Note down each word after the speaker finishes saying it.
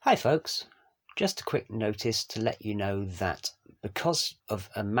Hi folks, just a quick notice to let you know that because of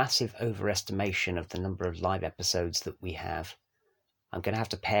a massive overestimation of the number of live episodes that we have, I'm going to have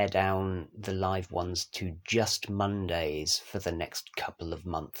to pare down the live ones to just Mondays for the next couple of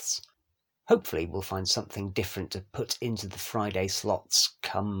months. Hopefully we'll find something different to put into the Friday slots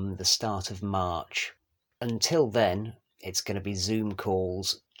come the start of March. Until then, it's going to be Zoom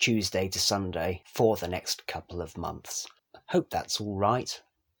calls Tuesday to Sunday for the next couple of months. Hope that's all right.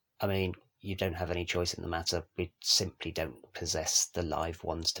 I mean, you don't have any choice in the matter. We simply don't possess the live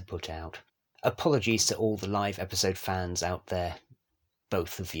ones to put out. Apologies to all the live episode fans out there,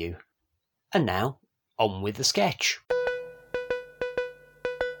 both of you. And now, on with the sketch.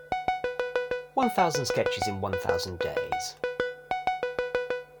 1000 sketches in 1000 days.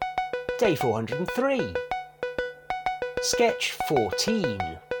 Day 403. Sketch 14.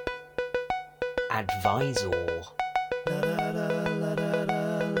 Advisor.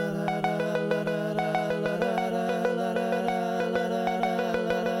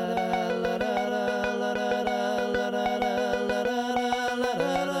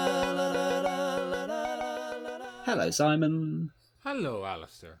 Hello, Simon. Hello,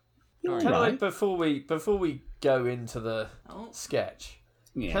 Alistair. Can I, before we go into the sketch,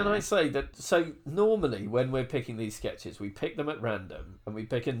 can I say that, so normally when we're picking these sketches, we pick them at random and we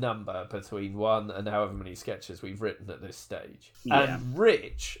pick a number between 1 and however many sketches we've written at this stage. Yeah. And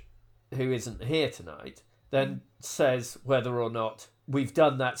Rich, who isn't here tonight, then says whether or not we've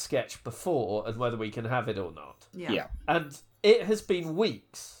done that sketch before and whether we can have it or not. Yeah. And it has been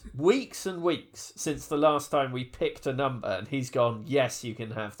weeks and weeks since the last time we picked a number and he's gone, yes, you can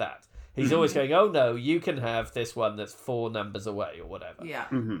have that. He's always going, oh no, you can have this one that's 4 numbers away or whatever. Yeah.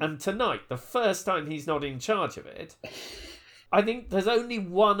 Mm-hmm. And tonight, the first time he's not in charge of it, I think there's only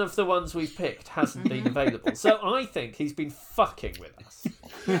one of the ones we've picked hasn't been available. So I think he's been fucking with us.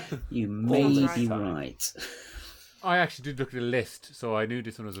 You may be right. I actually did look at the list, so I knew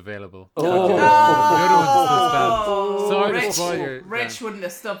this one was available. Oh. The other ones still stand. Rich wouldn't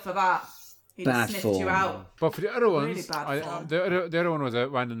have stood for that. He'd Bad have sniffed form. you out. But for the other ones, Really bad form. the other one was a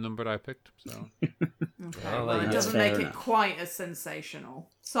random number that I picked. So Well, Well, it doesn't Fair make enough. it quite as sensational.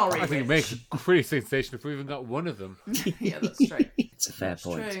 Sorry, I think it makes it pretty sensational if we even got one of them. Yeah, that's true. It's a fair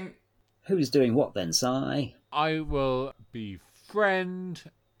point. True. Who's doing what then, Si? I will be friend.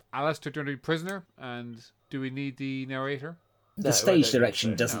 Alistair, do you want to be prisoner? And do we need the narrator? The No, I stage don't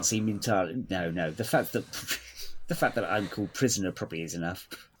direction think so, doesn't no. seem entirely... No. The fact that I'm called prisoner probably is enough.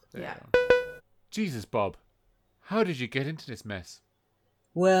 There Yeah. you go. Jesus, Bob. How did you get into this mess?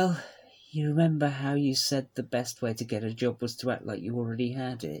 Well, you remember how you said the best way to get a job was to act like you already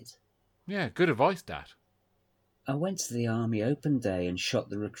had it? Yeah, good advice, Dad. I went to the Army Open Day and shot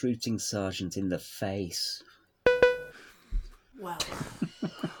the recruiting sergeant in the face. Well.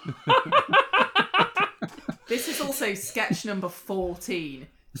 This is also sketch number 14.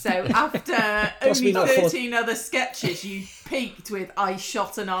 So after only not 13 other sketches, you peaked with I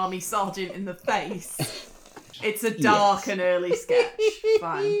shot an army sergeant in the face. It's a dark and early sketch.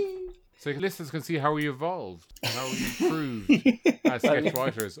 Fine. So listeners can see how we evolved, how we improved as sketch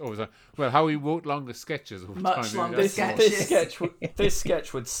writers over time. Well, how we wrote longer sketches over Much time. longer That's sketches. This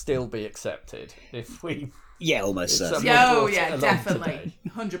sketch would still be accepted if we... Yeah, almost certainly. Someone Oh, brought it yeah, along definitely.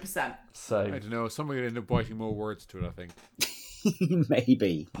 100%. I So, don't know. Somebody will end up writing more words to it, I think.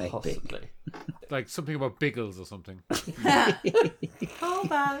 Maybe. possibly. Like something about Biggles or something. Call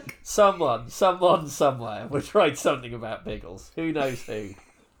back. Someone, somewhere would write something about Biggles. Who knows who?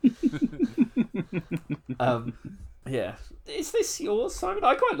 Yeah. Is this yours, Simon?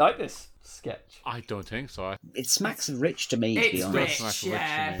 I quite like this sketch. I don't think so. It smacks of Rich to me, to be It's honest. rich, Rich,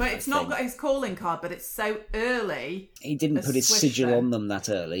 yeah. I But it's not got his calling card, but it's so early. He didn't A put his swish sigil then. on them that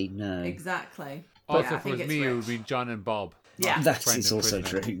early, no. Exactly. Also, Yeah, I if it think was it's me, it rich. would be John and Bob. Yeah. That Friend is and also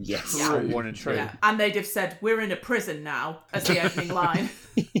prisoner. true, yes. Yeah. True, One and true. two. Yeah. And they'd have said, we're in a prison now, as the opening line.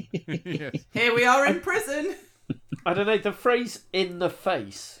 Yes. Here we are in prison. I don't know, the phrase "in the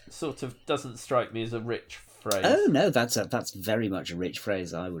face" sort of doesn't strike me as a rich phrase. Oh, no, that's very much a Rich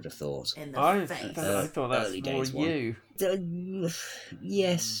phrase, I would have thought. In the I face. thought that's Early more days one. you.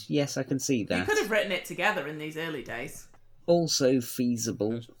 Yes, I can see You that. could have written it together in these early days. Also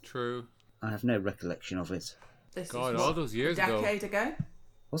feasible. That's true. I have no recollection of it. This God, is all what, those a years ago. decade ago?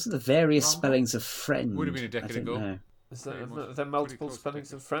 Wasn't the various Longer? spellings of friend? Would have been a decade I don't ago. know. Is Very much. there multiple Pretty close spellings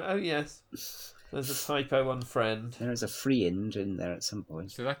to of friend? Oh, yes. There's a typo on friend. There is a free end in there at some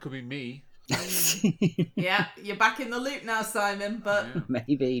point. So that could be me. Yeah, you're back in the loop now, Simon, but Yeah.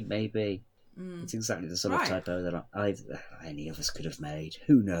 Maybe. It's exactly the sort Right. of typo that any of us could have made.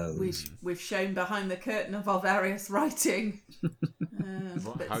 Who knows? We've shown behind the curtain of our various writing. Bits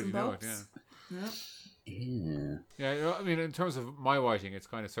How do and you know it? bobs. Yeah. Yeah. Yeah, I mean, in terms of my writing, it's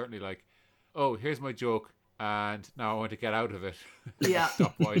kind of certainly like, oh, here's my joke, and now I want to get out of it. Yeah.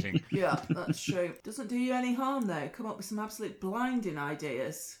 Stop writing. Yeah, that's true. Doesn't do you any harm though. Come up with some absolute blinding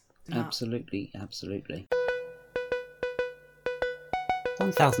ideas. Absolutely, absolutely.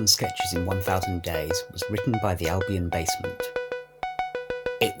 1000 Sketches in 1000 Days was written by the Albion Basement.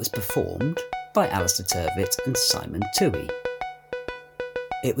 It was performed by Alistair Turvitt and Simon Toohey.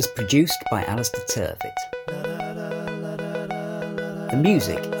 It was produced by Alistair Turvitt. The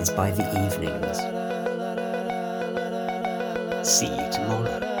music is by The Evenings. See you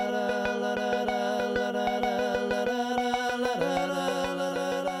tomorrow.